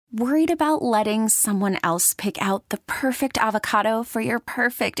Worried about letting someone else pick out the perfect avocado for your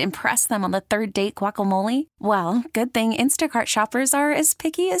perfect impress them on the third date guacamole? Well, good thing Instacart shoppers are as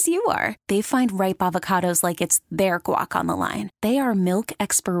picky as you are. They find ripe avocados like it's their guac on the line. They are milk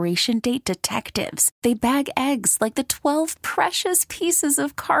expiration date detectives. They bag eggs like the 12 precious pieces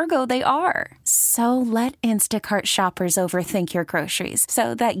of cargo they are. So let Instacart shoppers overthink your groceries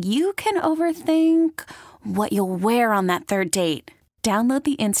so that you can overthink what you'll wear on that third date. Download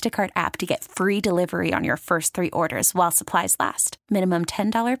the Instacart app to get free delivery on your first 3 orders while supplies last. Minimum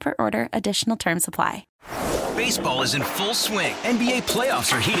 $10 per order. Additional terms apply. Baseball is in full swing. NBA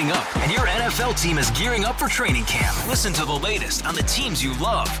playoffs are heating up, and your NFL team is gearing up for training camp. Listen to the latest on the teams you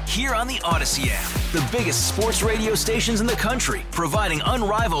love here on the Odyssey app. The biggest sports radio stations in the country, providing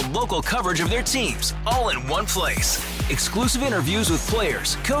unrivaled local coverage of their teams, all in one place. Exclusive interviews with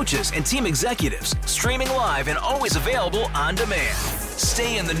players, coaches, and team executives, streaming live and always available on demand.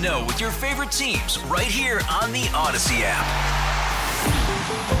 Stay in the know with your favorite teams right here on the Odyssey app.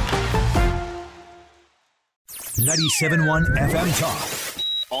 97.1 FM Talk.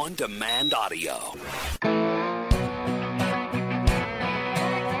 On demand audio.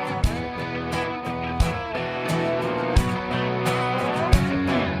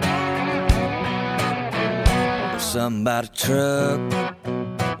 Something about a truck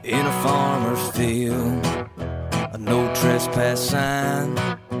in a farmer's field, a no trespass sign.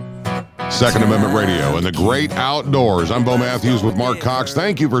 Second Amendment Radio and the great outdoors. I'm Bo Matthews with Marc Cox.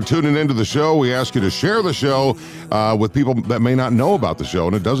 Thank you for tuning into the show. We ask you to share the show with people that may not know about the show,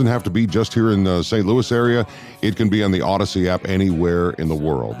 and it doesn't have to be just here in the St. Louis area. It can be on the Odyssey app anywhere in the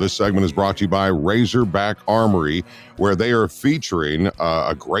world. This segment is brought to you by Razorback Armory, where they are featuring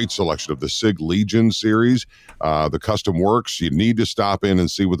a great selection of the SIG Legion series, the custom works. You need to stop in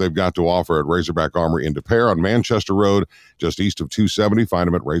and see what they've got to offer at Razorback Armory in Des Peres on Manchester Road, just east of 270. Find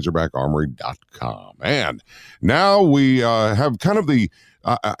them at RazorbackArmory.com. And now we have kind of the,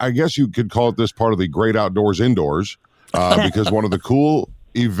 I guess you could call it this part of the great outdoors indoors, because one of the cool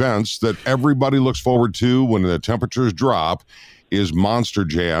events that everybody looks forward to when the temperatures drop is Monster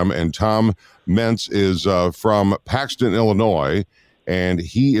Jam. And Tom Meents is from Paxton, Illinois, and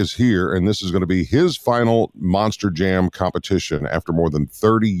he is here, and this is going to be his final Monster Jam competition after more than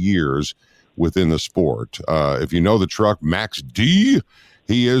 30 years within the sport. If you know the truck, Max D,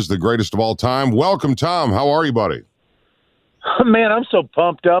 he is the greatest of all time. Welcome, Tom. How are you, buddy? Man, I'm so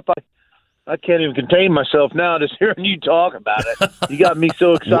pumped up. I can't even contain myself now just hearing you talk about it. You got me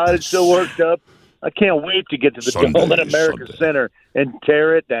so excited, so worked up. I can't wait to get to the Dome at America Center and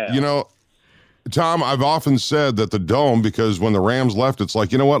tear it down. You know, Tom, I've often said that the Dome, because when the Rams left, it's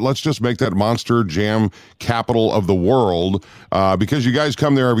like, you know what, let's just make that Monster Jam capital of the world, because you guys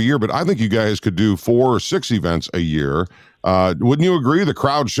come there every year, but I think you guys could do 4 or 6 events a year. Wouldn't you agree? The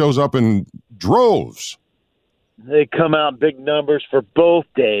crowd shows up in droves. They come out in big numbers for both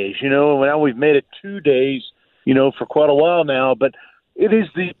days, and now we've made it 2 days, for quite a while now, but it is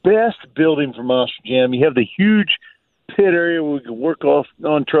the best building for Monster Jam. You have the huge pit area where we can work off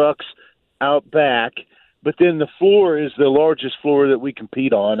on trucks out back, but then the floor is the largest floor that we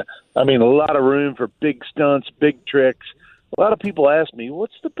compete on. I mean, a lot of room for big stunts, big tricks. A lot of people ask me,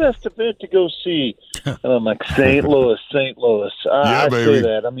 what's the best event to go see? And I'm like, St. Louis. I say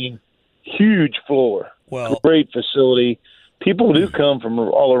that. I mean, huge floor. Well, great facility. People do come from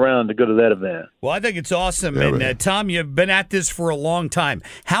all around to go to that event. Well, I think it's awesome. Yeah, and Tom, you've been at this for a long time.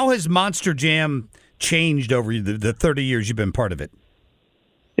 How has Monster Jam changed over the 30 years you've been part of it?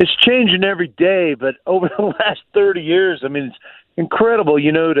 It's changing every day, but over the last 30 years, I mean, it's incredible,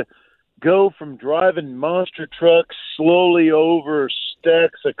 to go from driving monster trucks slowly over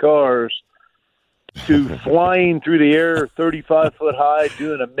stacks of cars to flying through the air 35 foot high,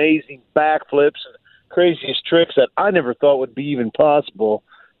 doing amazing backflips and craziest tricks that I never thought would be even possible.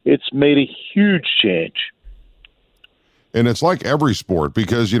 It's made a huge change. And it's like every sport,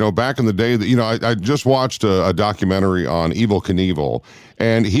 because, back in the day, I just watched a documentary on Evel Knievel,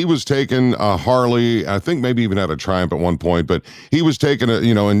 and he was taking a Harley, I think maybe even had a Triumph at one point, but he was taking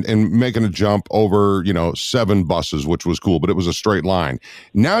and making a jump over, 7 buses, which was cool, but it was a straight line.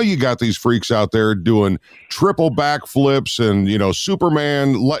 Now you got these freaks out there doing triple backflips and,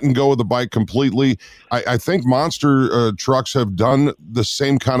 Superman letting go of the bike completely. I think monster trucks have done the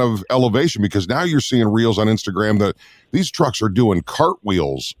same kind of elevation, because now you're seeing reels on Instagram that these trucks are doing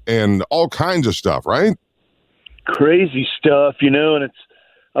cartwheels and all kinds of stuff, right? Crazy stuff, and it's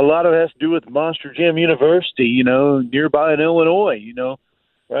a lot of it has to do with Monster Jam University, nearby in Illinois,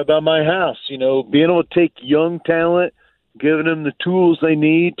 right by my house, being able to take young talent, giving them the tools they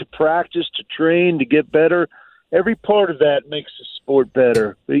need to practice, to train, to get better, every part of that makes the sport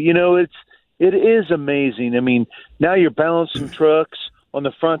better. But, it is amazing. I mean, now you're balancing trucks on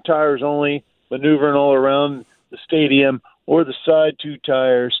the front tires only, maneuvering all around the stadium, or the side two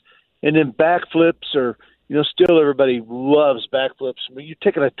tires, and then backflips are, still everybody loves backflips. I mean, you're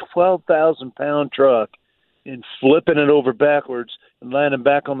taking a 12,000-pound truck and flipping it over backwards and landing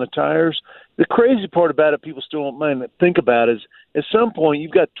back on the tires. The crazy part about it, people still don't mind to think about, is at some point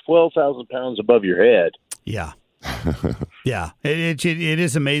you've got 12,000 pounds above your head. Yeah. Yeah, it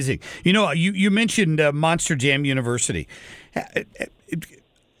is amazing. You mentioned Monster Jam University.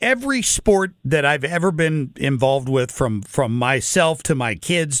 Every sport that I've ever been involved with, from myself to my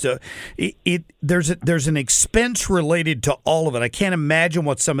kids, there's an expense related to all of it. I can't imagine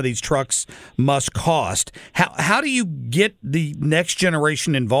what some of these trucks must cost. How do you get the next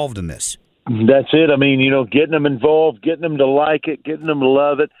generation involved in this? That's it. I mean, getting them involved, getting them to like it, getting them to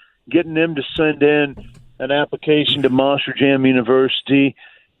love it, getting them to send in an application to Monster Jam University,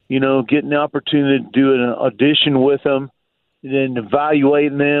 getting the opportunity to do an audition with them, and then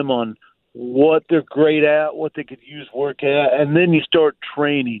evaluating them on what they're great at, what they could use work at, and then you start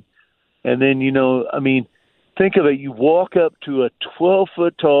training. And then, think of it. You walk up to a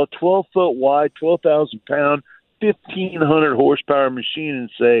 12-foot tall, 12-foot wide, 12,000-pound, 1,500 horsepower machine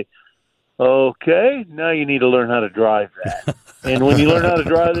and say, okay, now you need to learn how to drive that. And when you learn how to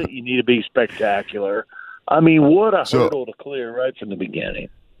drive it, you need to be spectacular. I mean, what a hurdle to clear right from the beginning.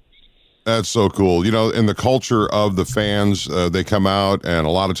 That's so cool. In the culture of the fans, they come out, and a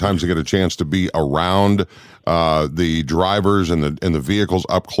lot of times they get a chance to be around the drivers and the vehicles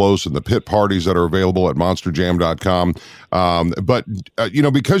up close, and the pit parties that are available at monsterjam.com. But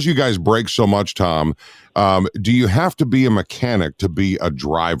because you guys break so much, Tom, do you have to be a mechanic to be a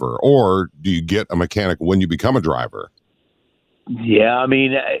driver, or do you get a mechanic when you become a driver? Yeah, I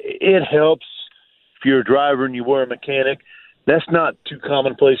mean, it helps if you're a driver and you were a mechanic. That's not too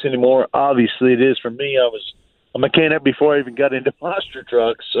commonplace anymore. Obviously, it is for me. I was a mechanic before I even got into monster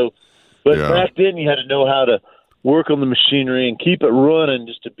trucks. But back then, you had to know how to work on the machinery and keep it running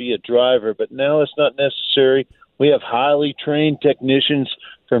just to be a driver. But now it's not necessary. We have highly trained technicians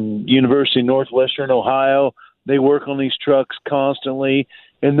from University of Northwestern Ohio. They work on these trucks constantly,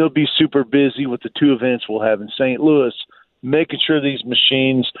 and they'll be super busy with the two events we'll have in St. Louis, making sure these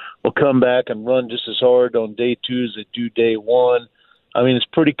machines will come back and run just as hard on day 2 as they do day 1. I mean, it's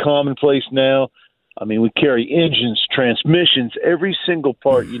pretty commonplace now. I mean, we carry engines, transmissions, every single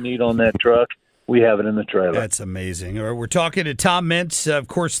part you need on that truck. We have it in the trailer. That's amazing. All right, we're talking to Tom Meents, of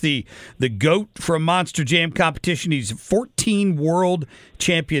course, the GOAT from Monster Jam competition. He's 14 world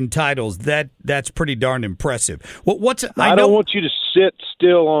champion titles. That's pretty darn impressive. I don't want you to sit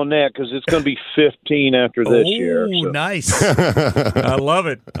still on that, because it's going to be 15 after this year. Oh, so. Nice. I love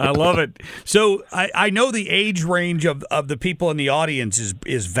it. So I know the age range of the people in the audience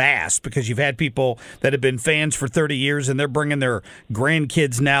is vast, because you've had people that have been fans for 30 years, and they're bringing their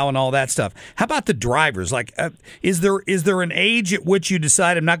grandkids now and all that stuff. How about the drivers? Like, is there an age at which you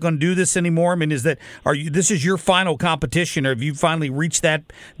decide, I'm not going to do this anymore? I mean, this is your final competition, or have you finally reached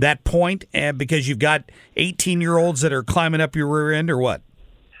that point, because you've got 18-year-olds that are climbing up your rear end, or what?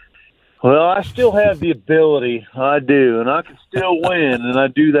 Well, I still have the ability. I do, and I can still win, and I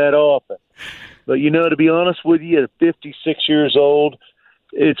do that often. But, to be honest with you, at 56 years old,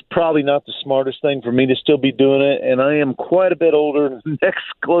 it's probably not the smartest thing for me to still be doing it, and I am quite a bit older than the next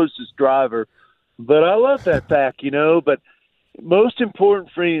closest driver. But I love that fact, But most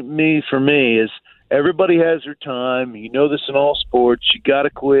important for me is everybody has their time. You know this in all sports. You got to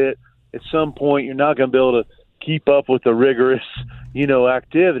quit. At some point, you're not going to be able to keep up with the rigorous,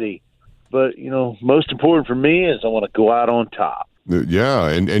 activity. But, most important for me is I want to go out on top. Yeah,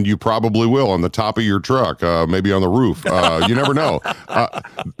 and you probably will on the top of your truck, maybe on the roof. You never know.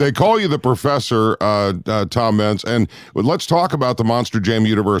 They call you the professor, Tom Meents, and let's talk about the Monster Jam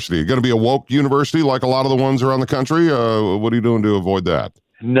University. Going to be a woke university like a lot of the ones around the country? What are you doing to avoid that?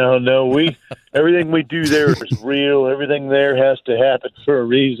 No, everything we do there is real. Everything there has to happen for a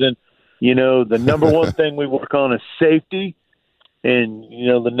reason. The number one thing we work on is safety, and,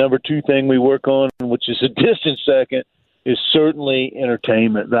 the number 2 thing we work on, which is a distant second, is certainly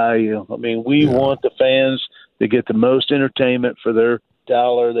entertainment value. I mean, we want the fans to get the most entertainment for their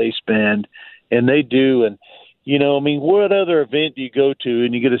dollar they spend, and they do. And, what other event do you go to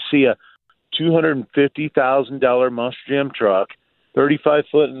and you get to see a $250,000 Monster Jam truck, 35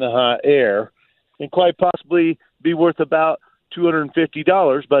 foot in the high air, and quite possibly be worth about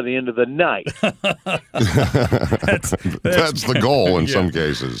 $250 by the end of the night? That's the goal in some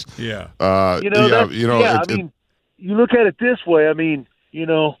cases. Yeah. You look at it this way. I mean,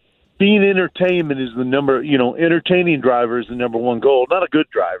 being entertainment is the number, entertaining driver is the number one goal, not a good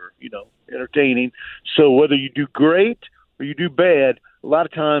driver, entertaining. So whether you do great or you do bad, a lot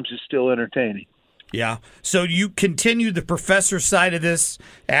of times it's still entertaining. Yeah. So you continue the professor side of this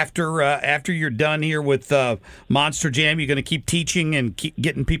after you're done here with Monster Jam. You're going to keep teaching and keep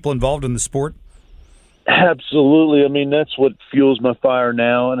getting people involved in the sport? Absolutely. I mean, that's what fuels my fire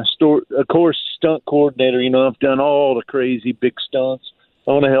now. And of course, stunt coordinator, I've done all the crazy big stunts.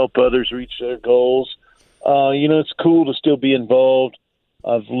 I want to help others reach their goals. It's cool to still be involved.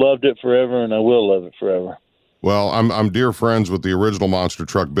 I've loved it forever, and I will love it forever. Well, I'm dear friends with the original monster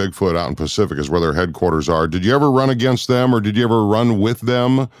truck Bigfoot out in Pacific is where their headquarters are. Did you ever run against them, or did you ever run with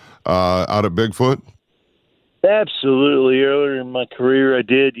them out at Bigfoot? Absolutely. Earlier in my career, I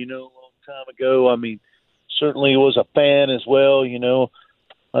did, a long time ago. I mean, certainly was a fan as well.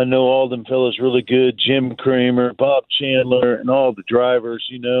 I know all them fellas really good. Jim Kramer, Bob Chandler, and all the drivers,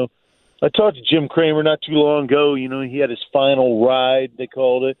 I talked to Jim Kramer not too long ago. He had his final ride, they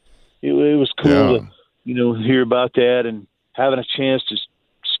called it. It was cool to hear about that and having a chance to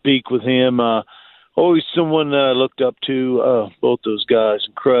speak with him. Always someone I looked up to, both those guys.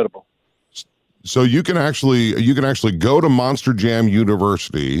 Incredible. So you can actually go to Monster Jam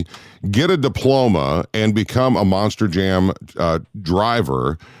University, get a diploma, and become a Monster Jam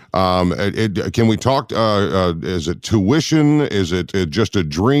driver. Can we talk? Is it tuition? Is it just a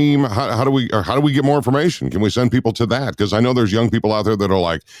dream? How do we get more information? Can we send people to that? Because I know there's young people out there that are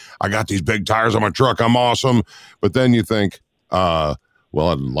like, I got these big tires on my truck, I'm awesome. But then you think, well,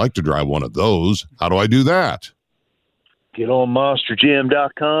 I'd like to drive one of those. How do I do that? Get on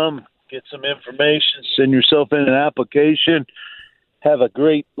monsterjam.com. Get some information, send yourself in an application, have a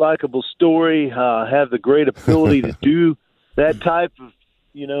great, likable story, have the great ability to do that type of,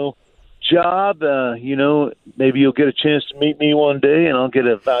 job. Maybe you'll get a chance to meet me one day and I'll get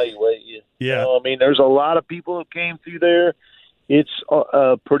to evaluate you. Yeah. There's a lot of people who came through there. It's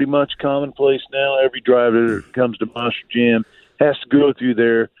pretty much commonplace now. Every driver that comes to Monster Jam has to go through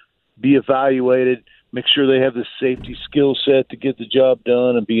there, be evaluated, make sure they have the safety skill set to get the job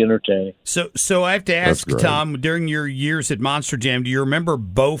done and be entertaining. So I have to ask, Tom, during your years at Monster Jam, do you remember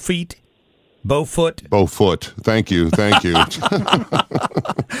Beaufoot? Beaufoot. Thank you. I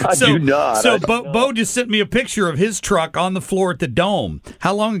do not. So Bo just sent me a picture of his truck on the floor at the Dome.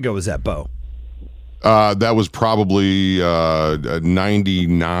 How long ago was that, Bo? That was probably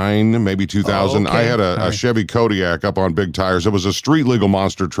 99, maybe 2000. Okay. I had a Chevy Kodiak up on big tires. It was a street legal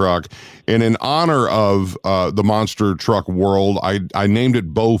monster truck. And in honor of the monster truck world, I named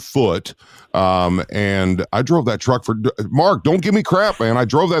it Beaufoot. And I drove that truck for Mark. Don't give me crap, man. I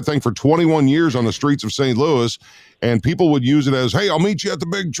drove that thing for 21 years on the streets of St. Louis. And people would use it as, hey, I'll meet you at the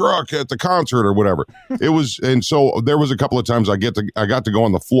big truck at the concert or whatever. It was, and so there was a couple of times I got to go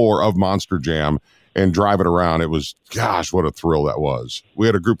on the floor of Monster Jam and drive it around. It was, gosh, what a thrill that was. We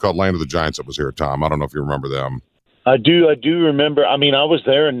had a group called Land of the Giants that was here, Tom. I don't know if you remember them. I do remember. I mean, I was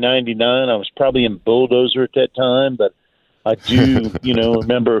there in 99. I was probably in Bulldozer at that time, but I do,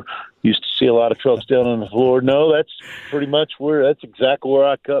 remember used to see a lot of trucks down on the floor. No, that's pretty much that's exactly where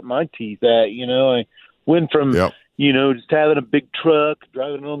I cut my teeth at. I went from, just having a big truck,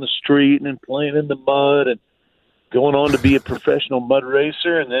 driving on the street and then playing in the mud and going on to be a professional mud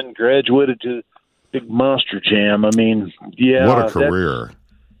racer and then graduated to big Monster Jam. I mean, what a career.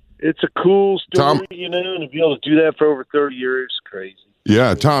 It's a cool story, Tom, and to be able to do that for over 30 years is crazy.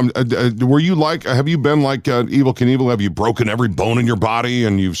 Yeah, Tom, have you been like Evel Knievel? Have you broken every bone in your body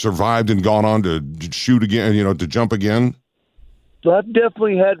and you've survived and gone on to shoot again, to jump again? So I've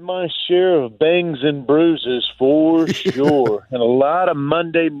definitely had my share of bangs and bruises for sure, and a lot of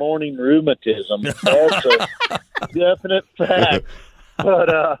Monday morning rheumatism. That's a definite fact.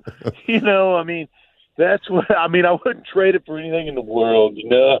 But, that's what, I wouldn't trade it for anything in the world,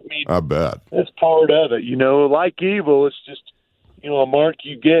 I bet. That's part of it, like Evil, it's just, a mark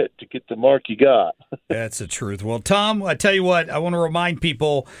you get to get the mark you got. That's the truth. Well, Tom, I tell you what, I want to remind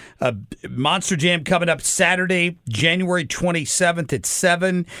people, Monster Jam coming up Saturday, January 27th at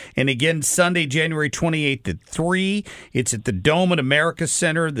 7, and again Sunday, January 28th at 3. It's at the Dome at America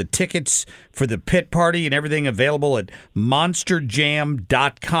Center. The tickets for the pit party and everything available at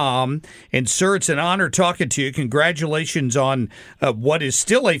monsterjam.com. And, sir, it's an honor talking to you. Congratulations on what is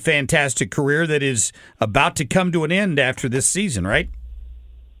still a fantastic career that is about to come to an end after this season, right?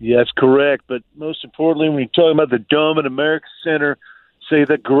 Yeah, that's correct. But most importantly, when you're talking about the Dome at America Center, say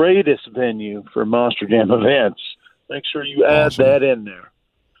the greatest venue for Monster Jam events. Make sure you add that in there.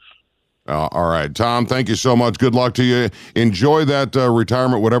 All right, Tom, thank you so much. Good luck to you. Enjoy that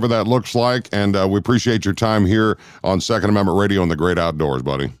retirement, whatever that looks like. And we appreciate your time here on Second Amendment Radio and the Great Outdoors,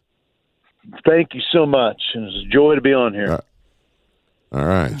 buddy. Thank you so much. It was a joy to be on here. All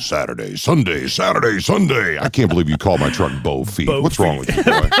right. Saturday, Sunday. I can't believe you called my truck Bow Feet. What's wrong with you,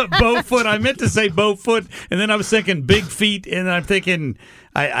 boy? Bow Foot. I meant to say Bow Foot, and then I was thinking Big Feet, and I'm thinking,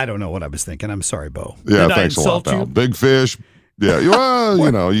 I don't know what I was thinking. I'm sorry, Bo. Yeah, Did thanks a lot, pal. Big Fish. Yeah,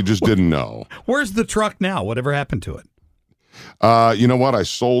 well, you just didn't know. Where's the truck now? Whatever happened to it? You know what? I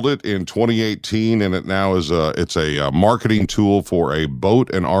sold it in 2018, and it now is it's a marketing tool for a boat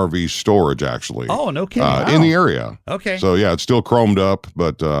and RV storage, actually. Oh, no kidding. Wow. In the area. Okay. So, yeah, it's still chromed up,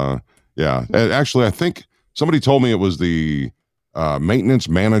 but, yeah. And actually, I think somebody told me it was the maintenance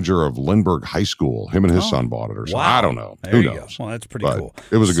manager of Lindbergh High School. Him and his son bought it or something. Wow. I don't know. There Who you knows? Go. Well, that's pretty but cool.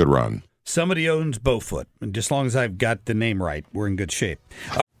 It was a good run. Somebody owns Bowfoot, and just as long as I've got the name right, we're in good shape.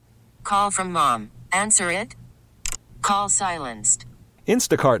 Call from mom. Answer it. Call silenced.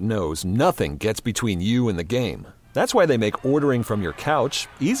 Instacart knows nothing gets between you and the game. That's why they make ordering from your couch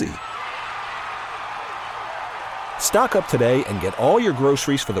easy. Stock up today and get all your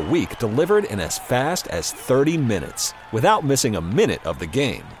groceries for the week delivered in as fast as 30 minutes without missing a minute of the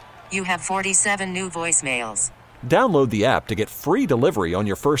game. You have 47 new voicemails. Download the app to get free delivery on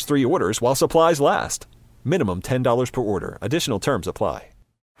your first 3 orders while supplies last. Minimum $10 per order. Additional terms apply.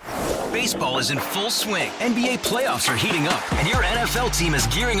 Baseball is in full swing. NBA playoffs are heating up, and your NFL team is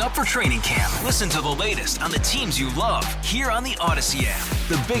gearing up for training camp. Listen to the latest on the teams you love here on the Odyssey app.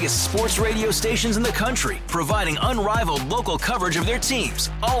 The biggest sports radio stations in the country, providing unrivaled local coverage of their teams,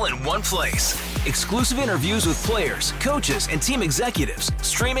 all in one place. Exclusive interviews with players, coaches, and team executives,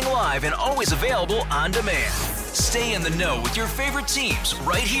 streaming live and always available on demand. Stay in the know with your favorite teams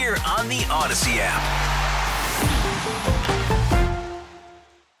right here on the Odyssey app.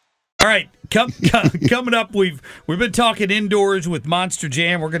 All right, coming up, we've been talking indoors with Monster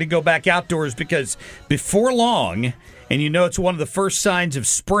Jam. We're going to go back outdoors because before long, and you know it's one of the first signs of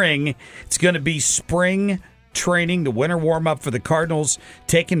spring, it's going to be spring training, the winter warm-up for the Cardinals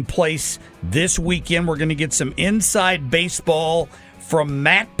taking place this weekend. We're going to get some inside baseball from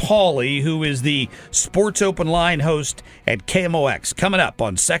Matt Pauley, who is the Sports Open Line host at KMOX. Coming up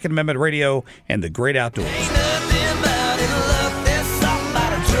on Second Amendment Radio and the Great Outdoors.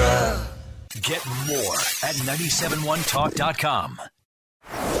 Get more at 971talk.com.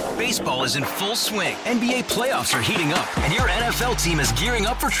 Baseball is in full swing. NBA playoffs are heating up, and your NFL team is gearing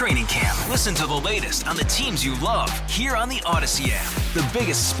up for training camp. Listen to the latest on the teams you love here on the Odyssey app. The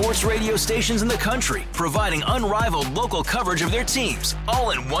biggest sports radio stations in the country, providing unrivaled local coverage of their teams,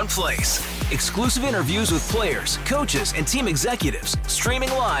 all in one place. Exclusive interviews with players, coaches, and team executives, streaming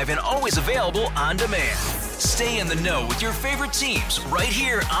live and always available on demand. Stay in the know with your favorite teams right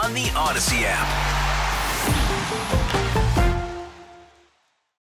here on the Odyssey app.